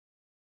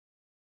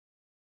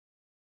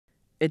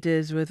It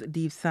is with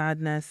deep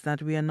sadness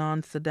that we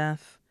announce the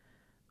death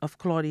of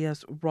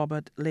Claudius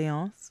Robert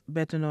Leonce,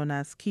 better known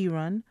as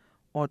Kieran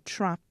or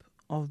Trap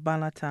of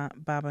Balata,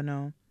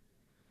 Babano.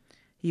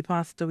 He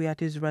passed away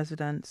at his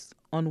residence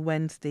on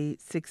Wednesday,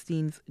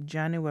 16th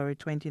January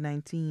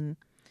 2019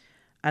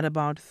 at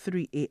about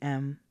 3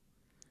 a.m.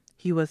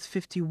 He was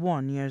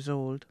 51 years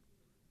old.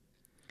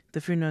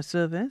 The funeral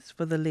service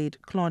for the late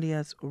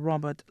Claudius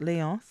Robert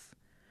Leonce,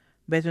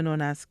 better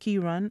known as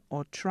Kieran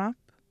or Trap,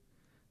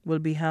 will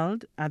be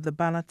held at the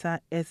Balata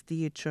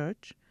SDA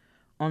Church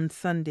on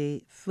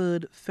Sunday,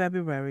 3rd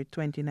February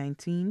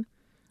 2019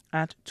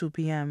 at 2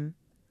 p.m.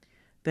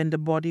 Then the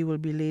body will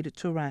be laid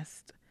to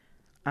rest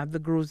at the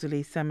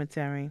Grosley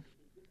Cemetery.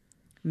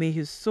 May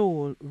his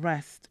soul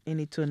rest in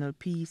eternal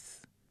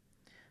peace.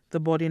 The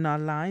body now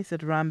lies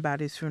at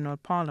Rambadi's Funeral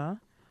Parlor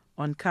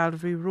on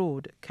Calvary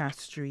Road,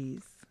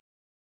 Castries.